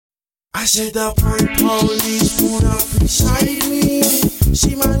I said the punk police pulled up beside me.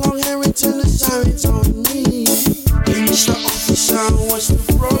 See my long hair until the sirens on me. Hey, Mr. Officer, what's the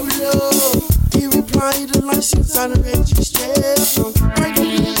problem? He replied, the license on the registration. Right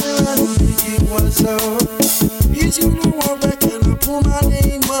in there, I don't think it was up. He's gonna walk back and I pull my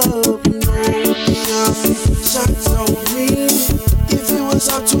name up. You know, the shots on me. If it was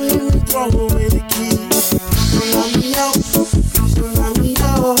up to him, he'd throw away the key. Don't let me out, please don't let me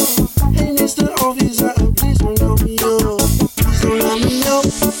out. Hey, Mr. Officer, please don't let me out. Please don't let me out,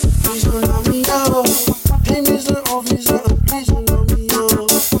 please don't let me out. Hey, Mr. Officer, please don't let me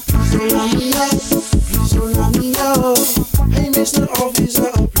out. Please don't let me out, please don't let me out. Hey, Mr.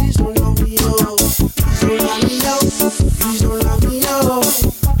 Officer, please don't let me out. Please don't let me out, please don't let me out.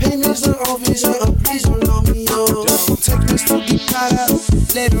 Hey, Mr. Officer, please don't let me out. Don't take this to get caught up,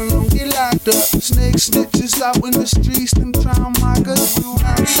 let alone get locked up. Snake snitches out in the streets, them drown mockers. You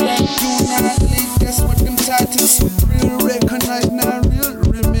not slap, you not leak, that's what them titles. Real recognize, not real,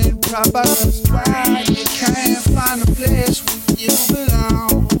 remain proper. That's why you can't find a place where you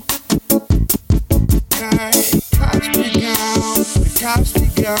belong. Hey, cops be gone, the cops be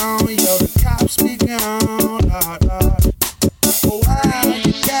gone, yo, the cops be gone, Lord, Lord. Oh, why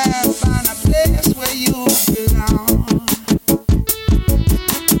you can't find a place where you belong?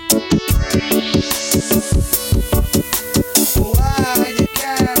 Oh, why you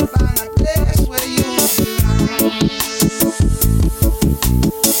can't find a place where you belong?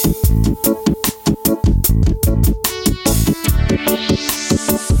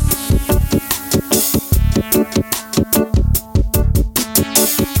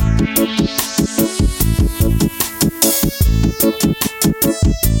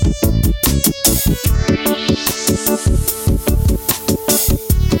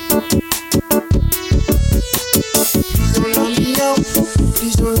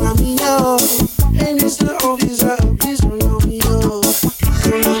 Please don't let me out. Hey, Mr. Officer, please don't let me out. Please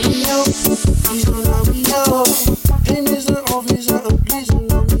don't let me out. Please don't let me out. Hey, Mr. Officer, please don't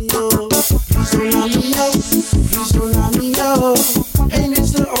let me out. Please don't let me out. Please don't let me out. Hey,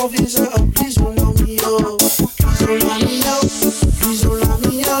 Mr. Officer, please don't let me out. Please don't let me out. Please don't let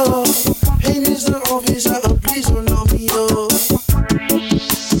me out. Hey, Mr. Officer, please don't let me out.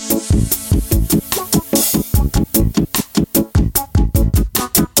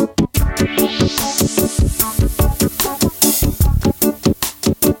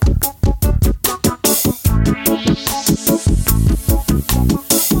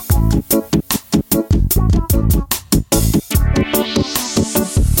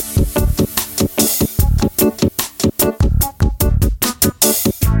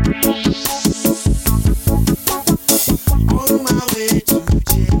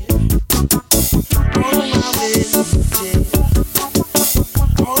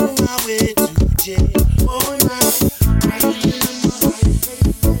 On my way to jail. Oh, now I